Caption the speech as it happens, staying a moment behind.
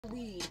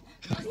Weed.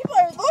 People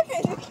are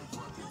looking.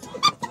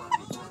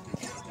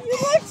 You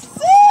look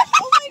sick.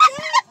 Oh my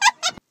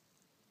god.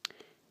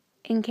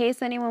 In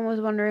case anyone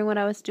was wondering what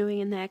I was doing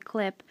in that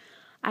clip,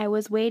 I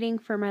was waiting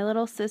for my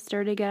little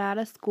sister to get out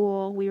of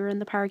school. We were in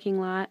the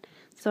parking lot,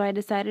 so I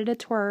decided to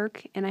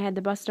twerk, and I had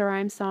the Busta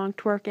Rhymes song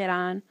 "Twerk It"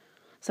 on.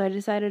 So I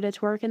decided to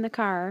twerk in the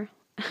car,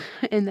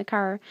 in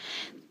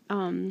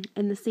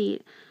the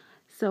seat.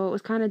 So it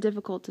was kind of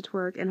difficult to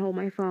twerk and hold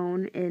my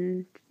phone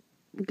and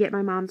get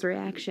my mom's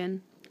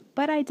reaction.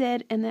 But I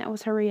did, and that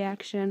was her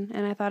reaction,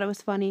 and I thought it was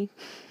funny.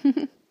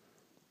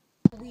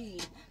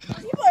 Weed.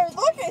 People are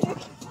looking.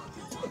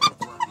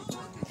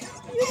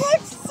 You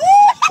look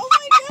sick. Oh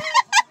my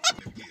god.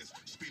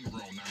 Spin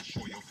around and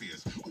show your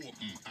face. Open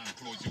and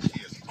close your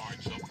case.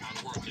 Arch up and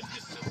work it.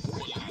 This is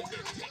full on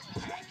the tech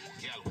time.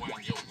 Girl,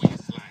 wind your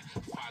waistline.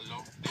 Follow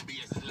the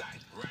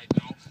baseline. Right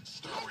now,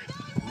 stir it.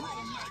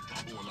 Roll like a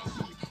bowl of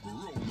soup.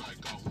 Roll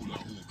like a hula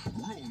hoop.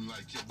 Roll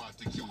like your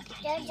body cute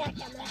and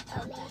do it on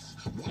purpose.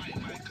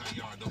 Wine like a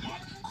yard man.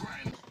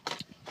 Grind.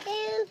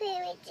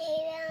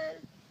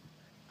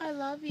 I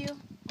love you.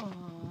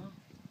 Aww.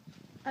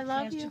 I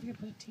love you.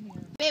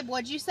 Babe,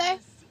 what'd you say?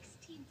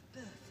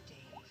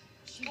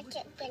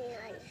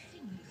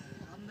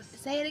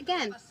 Say it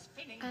again.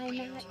 I'm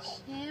not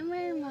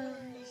Shimmer Mom.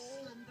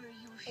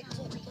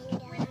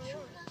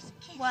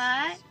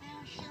 What?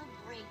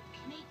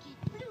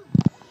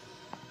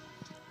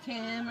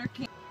 Kim or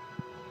Kim?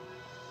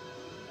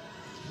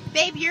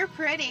 Babe, you're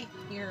pretty.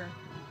 Here.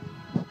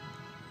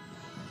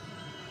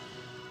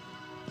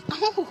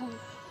 Oh.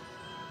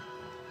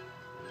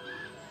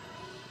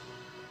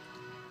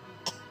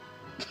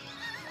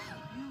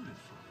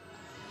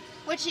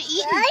 What you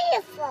eating?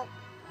 Beautiful.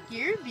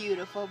 You're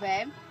beautiful,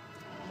 babe.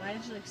 Why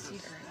did you look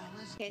secret?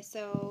 Okay,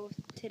 so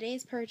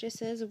today's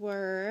purchases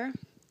were,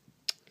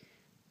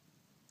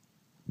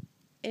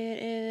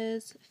 it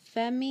is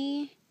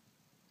Femi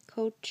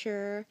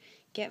Couture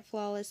Get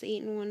Flawless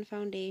 8-in-1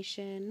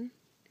 foundation,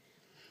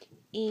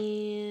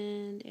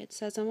 and it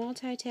says a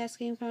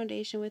multitasking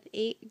foundation with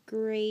 8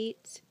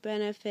 great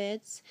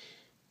benefits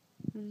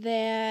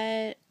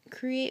that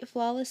create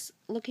flawless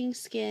looking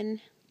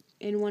skin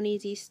in one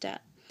easy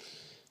step.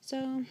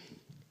 So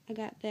I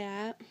got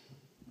that.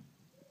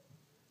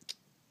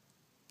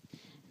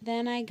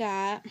 Then I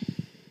got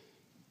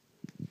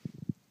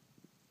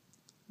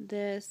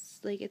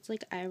this, it's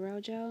like eyebrow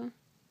gel.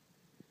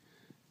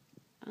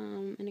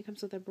 And it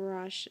comes with a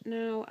brush.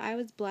 Now, I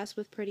was blessed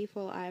with pretty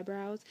full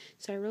eyebrows,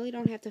 so I really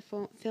don't have to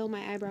fill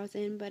my eyebrows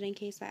in, but in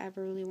case I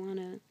ever really want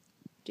to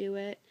do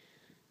it,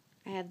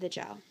 I have the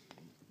gel.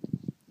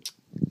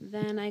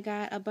 Then I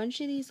got a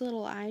bunch of these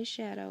little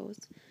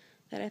eyeshadows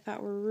that I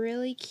thought were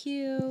really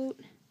cute,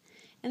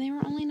 and they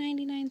were only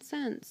 99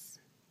 cents.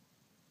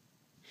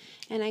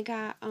 And I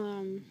got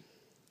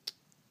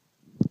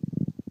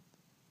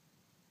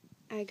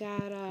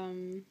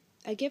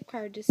a gift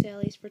card to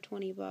Sally's for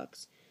 20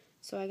 bucks.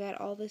 So I got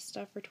all this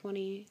stuff for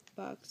 20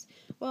 bucks.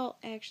 Well,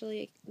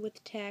 actually,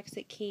 with tax,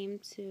 it came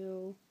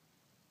to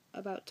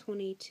about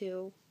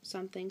 22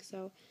 something.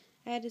 So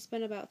I had to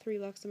spend about 3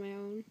 bucks on my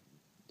own.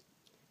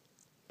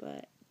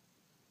 But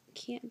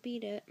can't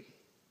beat it.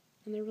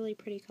 And they're really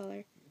pretty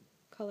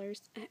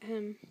colors.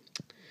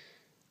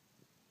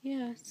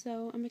 Yeah,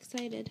 so I'm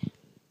excited.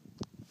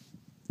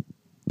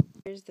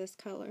 There's this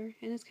color,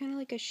 and it's kind of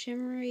like a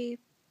shimmery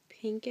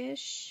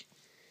pinkish,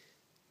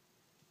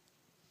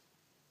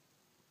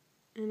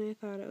 and I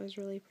thought it was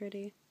really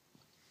pretty.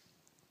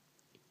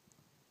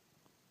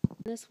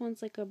 This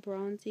one's like a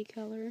bronzy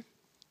color.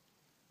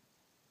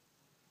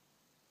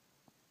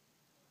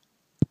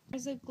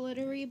 There's a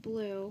glittery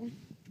blue,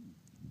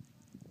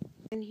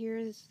 and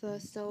here's the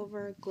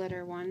silver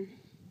glitter one.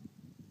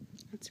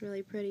 It's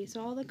really pretty. So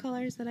all the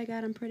colors that I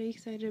got, I'm pretty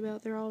excited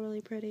about. They're all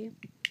really pretty.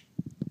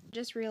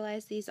 Just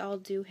realized these all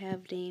do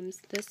have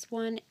names. This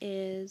one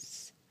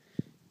is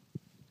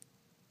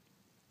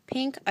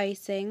Pink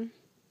Icing,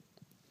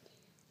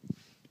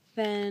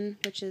 then,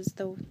 which is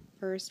the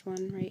first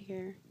one right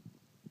here.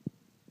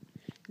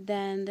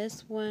 Then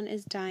this one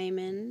is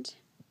Diamond,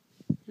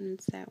 and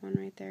it's that one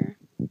right there.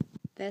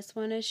 This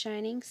one is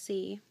Shining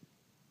Sea.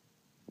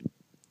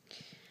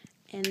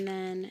 And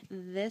then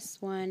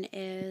this one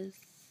is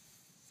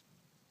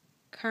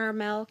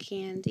Caramel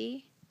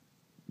Candy.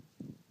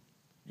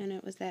 And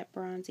it was that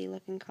bronzy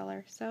looking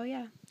color. So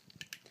yeah,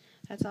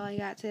 that's all I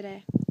got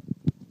today.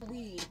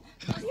 Weed.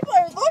 People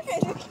are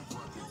looking.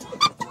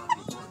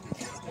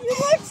 You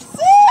look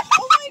sick.